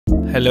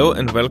Hello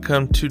and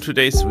welcome to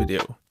today's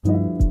video.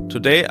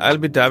 Today I'll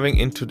be diving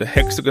into the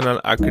Hexagonal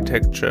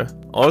Architecture,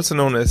 also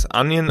known as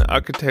Onion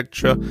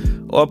Architecture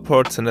or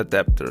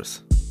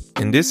Ports&Adapters.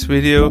 In this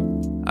video,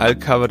 I'll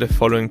cover the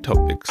following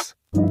topics: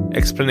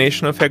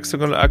 explanation of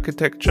Hexagonal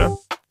Architecture,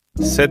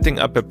 setting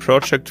up a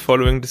project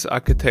following this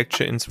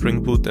architecture in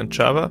Spring Boot and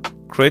Java,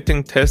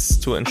 creating tests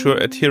to ensure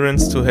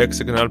adherence to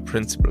hexagonal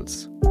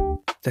principles.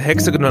 The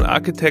Hexagonal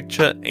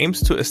Architecture aims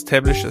to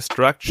establish a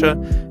structure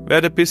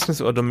where the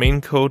business or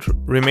domain code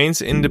remains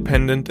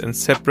independent and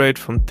separate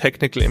from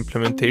technical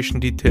implementation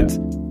details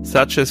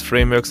such as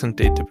frameworks and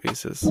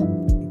databases.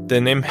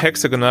 The name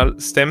hexagonal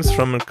stems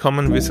from a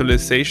common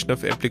visualization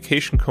of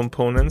application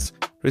components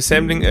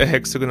resembling a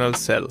hexagonal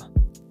cell.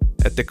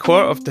 At the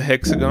core of the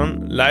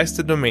hexagon lies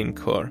the domain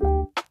core,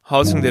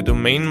 housing the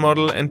domain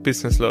model and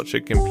business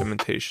logic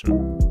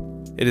implementation.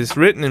 It is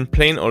written in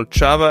plain old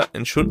Java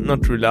and should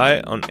not rely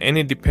on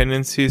any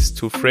dependencies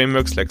to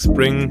frameworks like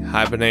Spring,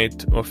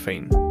 Hibernate or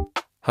Feign.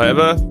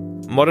 However,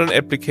 modern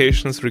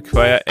applications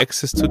require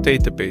access to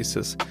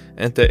databases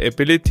and the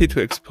ability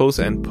to expose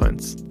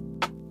endpoints.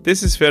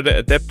 This is where the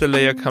adapter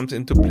layer comes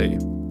into play.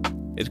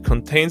 It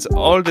contains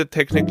all the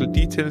technical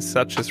details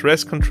such as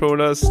REST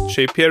controllers,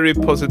 JPA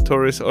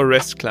repositories or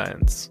REST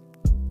clients.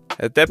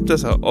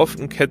 Adapters are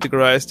often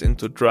categorized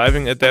into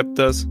driving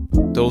adapters,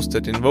 those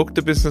that invoke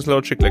the business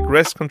logic like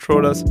REST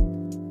controllers,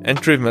 and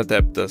driven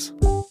adapters,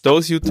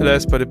 those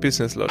utilized by the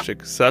business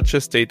logic, such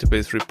as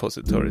database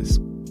repositories.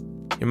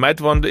 You might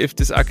wonder if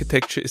this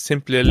architecture is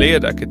simply a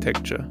layered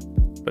architecture,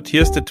 but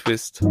here's the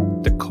twist.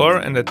 The core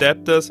and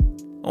adapters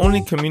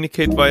only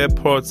communicate via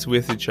ports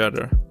with each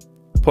other.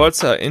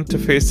 Ports are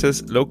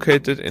interfaces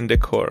located in the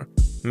core,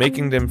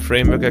 making them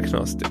framework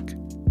agnostic.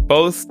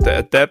 Both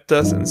the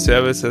adapters and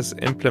services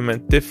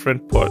implement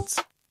different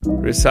ports,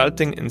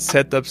 resulting in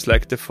setups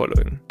like the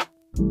following.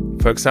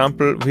 For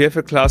example, we have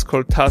a class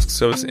called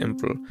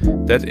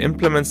TaskServiceImpl that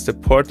implements the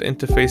port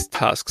interface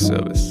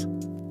TaskService.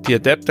 The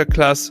adapter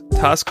class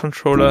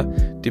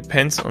TaskController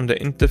depends on the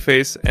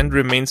interface and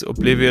remains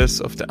oblivious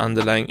of the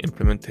underlying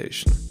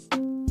implementation.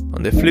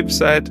 On the flip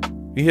side,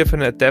 we have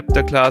an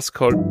adapter class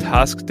called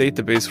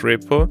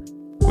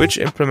TaskDatabaseRepo, which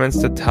implements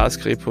the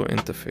TaskRepo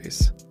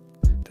interface.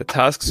 The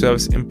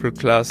TaskServiceImpl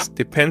class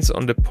depends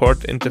on the port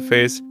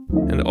interface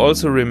and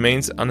also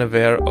remains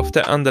unaware of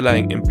the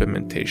underlying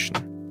implementation.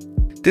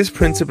 This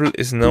principle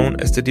is known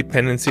as the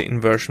dependency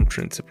inversion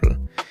principle.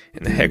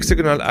 In a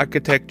hexagonal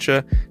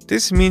architecture,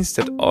 this means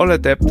that all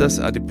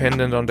adapters are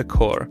dependent on the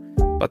core,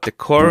 but the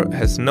core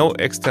has no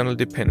external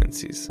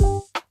dependencies.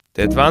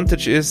 The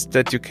advantage is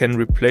that you can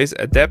replace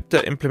adapter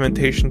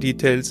implementation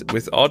details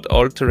without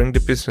altering the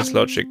business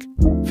logic,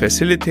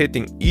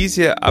 facilitating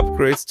easier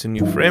upgrades to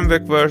new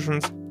framework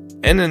versions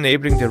and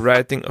enabling the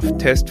writing of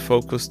tests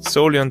focused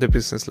solely on the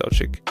business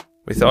logic,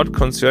 without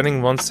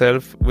concerning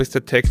oneself with the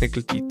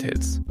technical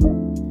details.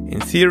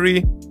 In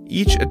theory,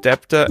 each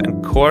adapter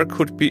and core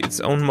could be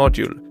its own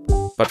module,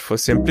 but for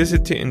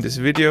simplicity in this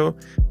video,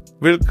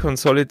 we'll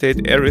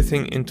consolidate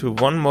everything into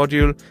one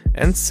module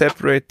and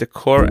separate the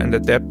core and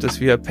adapters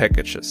via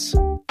packages.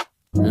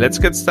 Let's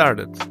get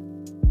started.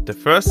 The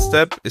first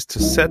step is to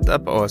set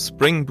up our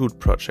Spring Boot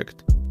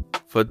project.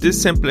 For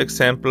this simple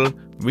example,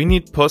 we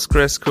need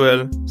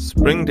PostgreSQL,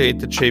 Spring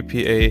Data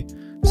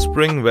JPA,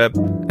 Spring Web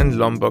and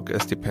Lombok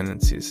as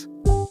dependencies.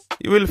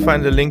 You will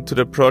find a link to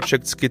the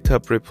project's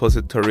GitHub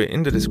repository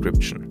in the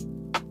description.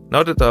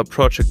 Now that our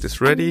project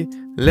is ready,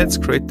 let's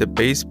create the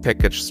base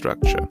package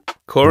structure,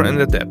 core and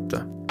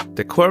adapter.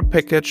 The core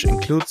package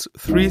includes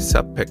 3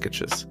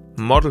 sub-packages: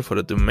 model for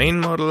the domain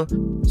model,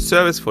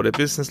 service for the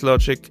business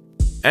logic,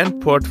 and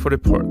port for the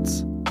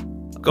ports.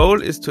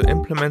 Goal is to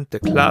implement the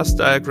class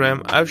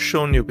diagram I've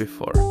shown you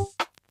before.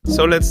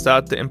 So let's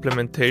start the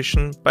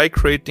implementation by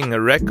creating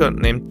a record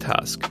named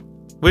task,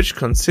 which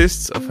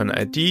consists of an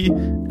ID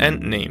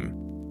and name.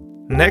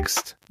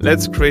 Next,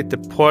 let's create the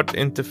port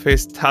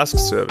interface task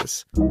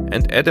service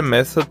and add a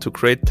method to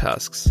create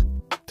tasks.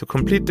 To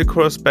complete the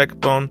core's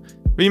backbone,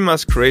 we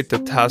must create the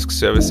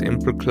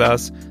TaskServiceImpl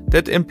class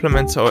that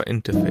implements our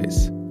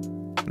interface.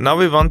 Now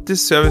we want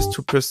this service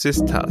to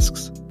persist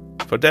tasks.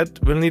 For that,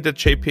 we'll need a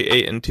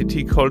JPA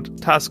entity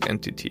called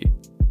TaskEntity.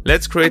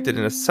 Let's create it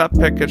in a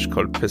sub-package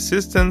called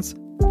Persistence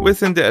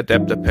within the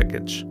adapter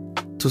package.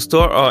 To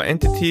store our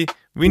entity,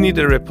 we need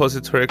a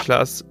repository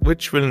class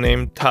which we'll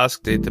name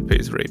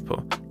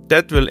TaskDatabaseRepo.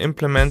 That will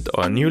implement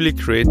our newly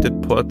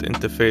created port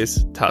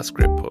interface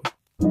TaskRepo.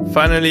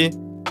 Finally,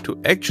 to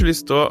actually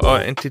store our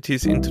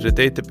entities into the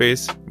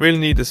database, we'll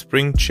need a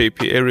Spring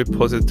JPA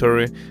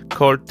repository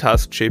called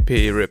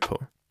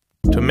TaskJPA-Repo.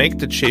 To make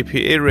the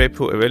JPA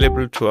repo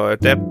available to our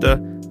adapter,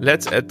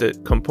 let's add the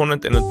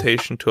component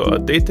annotation to our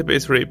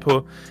database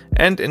repo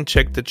and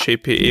inject the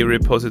JPA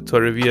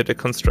repository via the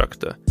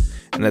constructor.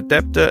 An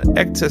adapter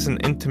acts as an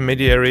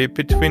intermediary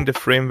between the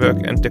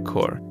framework and the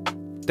core.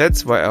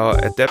 That's why our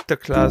adapter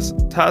class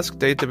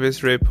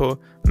TaskDatabaseRepo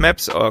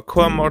maps our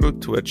core model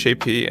to a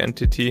JPA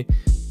entity,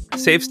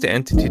 saves the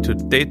entity to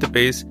the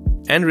database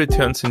and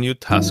returns a new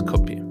task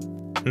copy.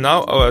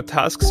 Now our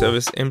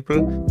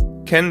TaskServiceImpl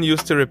can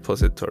use the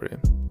repository.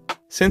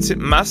 Since it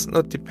must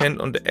not depend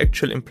on the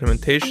actual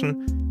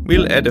implementation,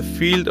 we'll add a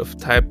field of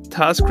type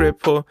task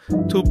repo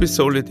to be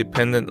solely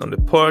dependent on the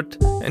port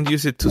and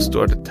use it to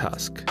store the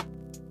task.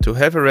 To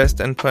have a REST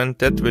endpoint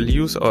that will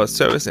use our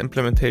service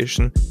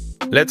implementation,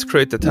 let's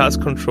create the task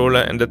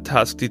controller and the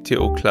task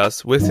DTO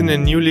class within a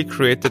newly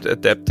created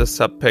adapter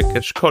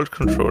subpackage called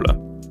controller.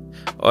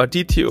 Our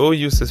DTO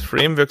uses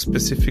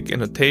framework-specific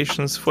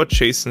annotations for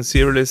JSON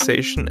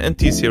serialization and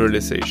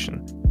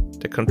deserialization.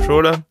 The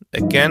controller,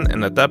 again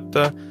an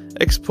adapter,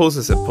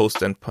 exposes a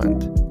post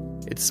endpoint.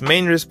 Its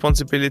main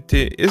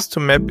responsibility is to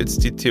map its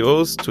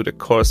DTOs to the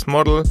course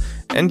model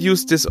and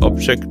use this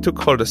object to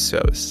call the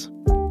service.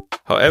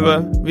 However,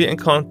 we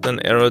encounter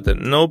an error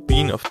that no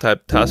bean of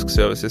type task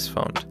service is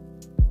found.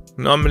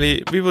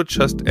 Normally, we would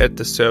just add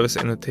the service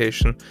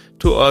annotation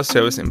to our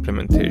service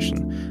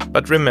implementation,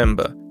 but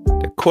remember,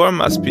 the core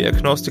must be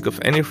agnostic of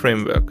any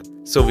framework,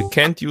 so we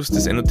can't use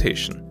this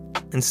annotation.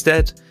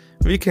 Instead,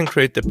 we can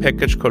create the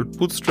package called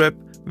Bootstrap,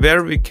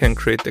 where we can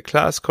create the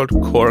class called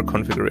core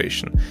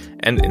configuration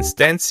and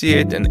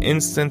instantiate an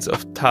instance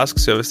of task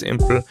service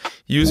impl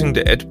using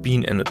the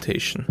add_bean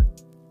annotation.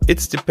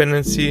 Its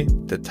dependency,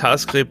 the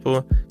task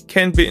repo,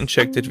 can be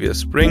injected via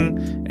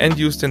Spring and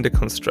used in the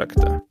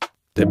constructor.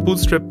 The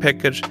Bootstrap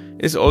package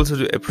is also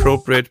the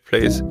appropriate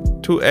place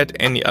to add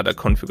any other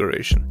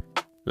configuration,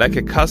 like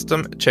a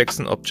custom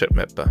JSON object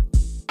mapper.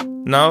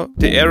 Now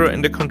the error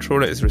in the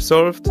controller is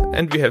resolved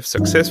and we have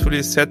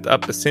successfully set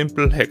up a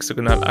simple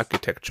hexagonal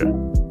architecture.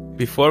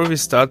 Before we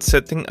start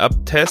setting up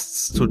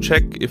tests to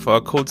check if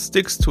our code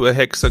sticks to a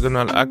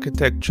hexagonal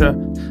architecture,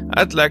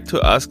 I'd like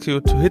to ask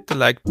you to hit the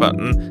like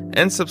button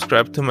and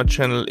subscribe to my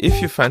channel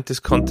if you find this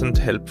content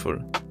helpful.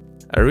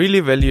 I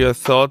really value your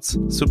thoughts,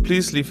 so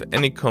please leave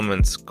any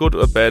comments, good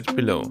or bad,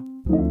 below.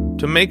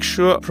 To make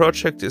sure our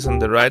project is on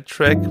the right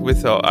track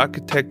with our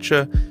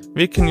architecture,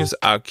 we can use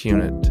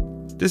ArchUnit.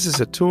 This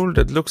is a tool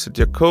that looks at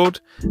your code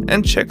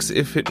and checks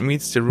if it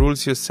meets the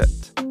rules you set.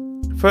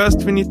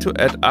 First, we need to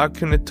add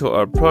ArchUnit to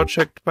our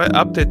project by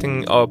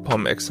updating our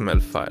POM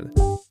XML file.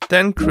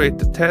 Then create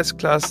the test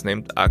class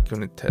named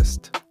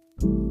ArchUnitTest.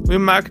 We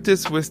mark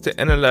this with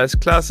the Analyze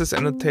Classes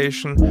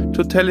annotation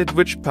to tell it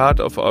which part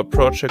of our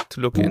project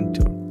to look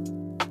into.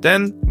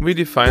 Then we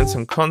define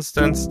some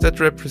constants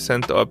that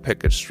represent our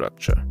package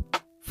structure.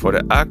 For the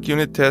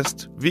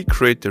ArchUnitTest, we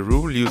create the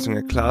rule using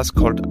a class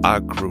called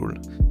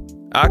ArchRule.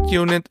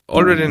 ArchUnit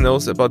already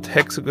knows about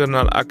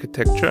hexagonal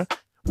architecture,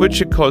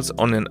 which it calls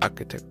onion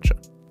architecture.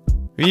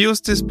 We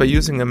use this by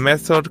using a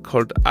method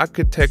called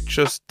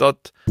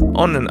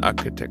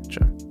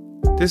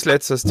architectures.onionArchitecture. This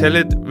lets us tell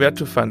it where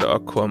to find our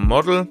core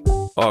model,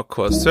 our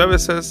core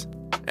services,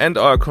 and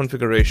our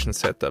configuration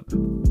setup.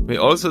 We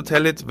also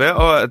tell it where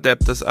our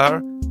adapters are,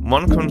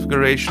 one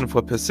configuration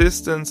for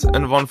persistence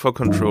and one for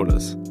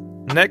controllers.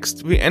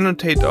 Next, we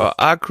annotate our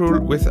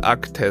ArchRule with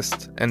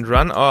ArchTest and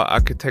run our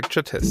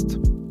architecture test.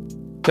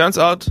 Turns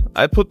out,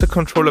 I put the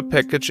controller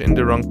package in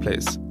the wrong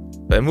place.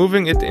 By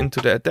moving it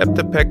into the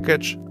adapter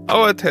package,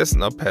 our test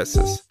now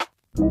passes.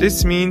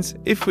 This means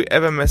if we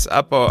ever mess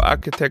up our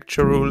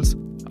architecture rules,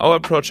 our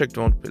project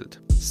won't build.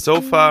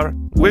 So far,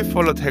 we've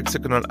followed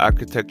hexagonal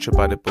architecture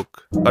by the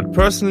book. But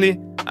personally,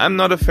 I'm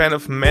not a fan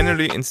of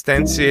manually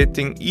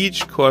instantiating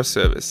each core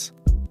service.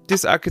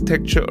 This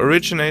architecture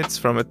originates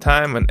from a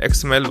time when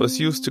XML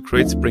was used to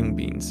create Spring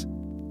Beans.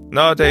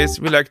 Nowadays,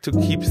 we like to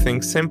keep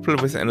things simple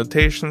with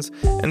annotations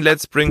and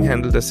let Spring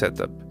handle the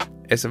setup.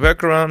 As a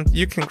workaround,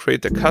 you can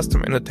create a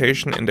custom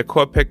annotation in the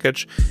core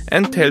package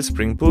and tell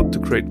Spring Boot to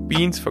create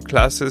beans for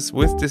classes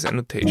with this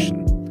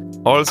annotation.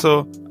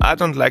 Also, I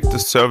don't like the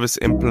service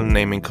impl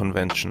naming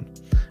convention.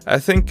 I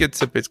think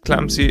it's a bit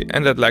clumsy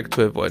and I'd like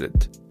to avoid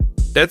it.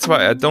 That's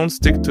why I don't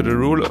stick to the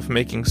rule of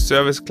making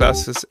service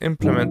classes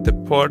implement the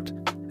port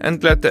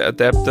and let the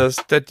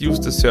adapters that use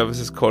the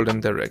services call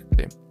them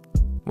directly.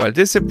 While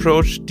this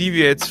approach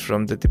deviates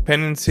from the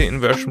dependency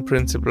inversion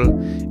principle,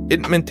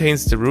 it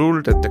maintains the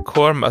rule that the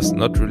core must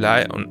not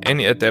rely on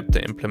any adapter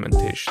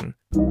implementation.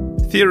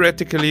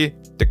 Theoretically,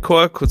 the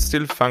core could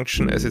still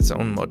function as its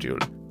own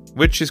module,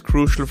 which is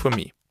crucial for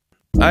me.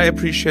 I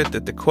appreciate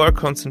that the core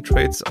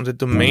concentrates on the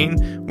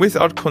domain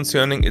without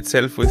concerning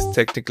itself with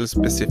technical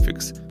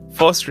specifics,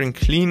 fostering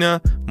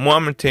cleaner,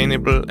 more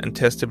maintainable and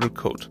testable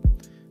code.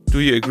 Do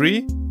you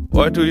agree?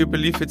 Or do you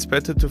believe it's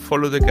better to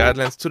follow the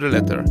guidelines to the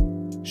letter?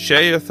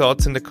 Share your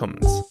thoughts in the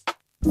comments.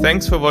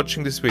 Thanks for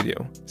watching this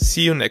video.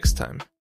 See you next time.